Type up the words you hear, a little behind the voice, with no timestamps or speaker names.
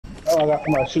Oh, I got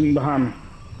somebody shooting behind me.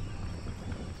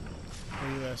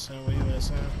 Where you at, son? Where you at,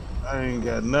 son? I ain't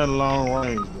got nothing long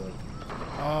range though.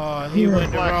 Oh, he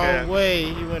went the wrong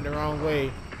way. He went the wrong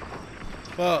way.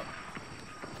 Fuck.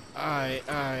 Alright.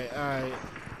 How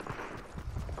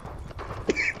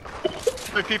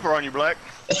many people are on you, Black?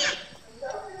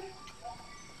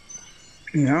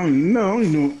 Yeah, I don't know.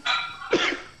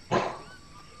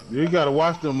 You gotta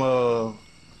watch them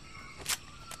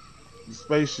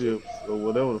spaceships or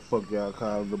whatever the fuck y'all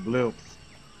call them, the blimps.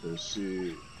 Cause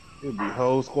shit, it'll be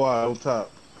whole squad on top.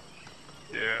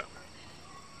 Yeah.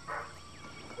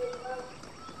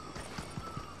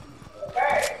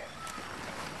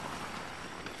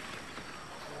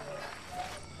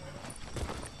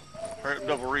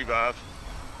 Double revive.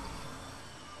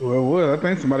 Well, I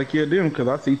think somebody killed them because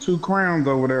I see 2 crowns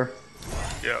over there.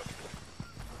 Yep.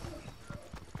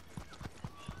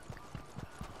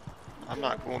 I'm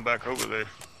not going back over there.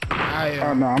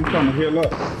 Oh no, I'm trying to heal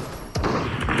up.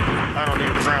 I don't need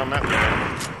a crown that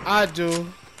bad. I do.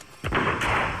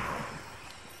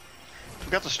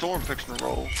 We got the storm fixing to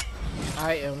roll.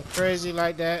 I am crazy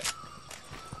like that.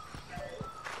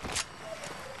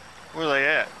 Where are they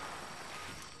at?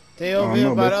 They over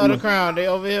here by the other crown. They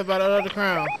over here by the other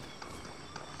crown.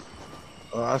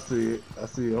 Oh, I see it. I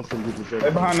see it. I'm finna get this. They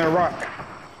behind that rock.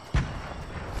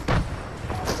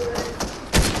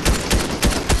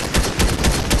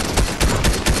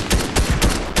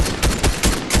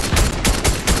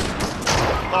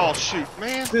 Oh shoot,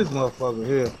 man! This motherfucker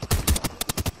here.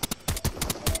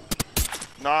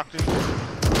 Knocked him.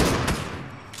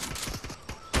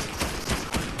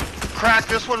 Crack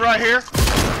this one right here.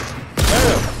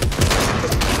 Damn.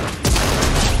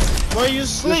 Where you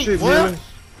sleep, Shit, boy? man.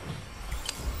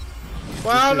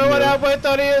 Well, I don't know what that boy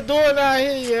thought he was doing out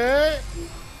here, you heard?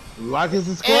 Like and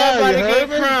subscribe, Everybody you heard get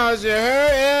me? crowns, you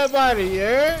heard? Everybody, you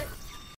heard?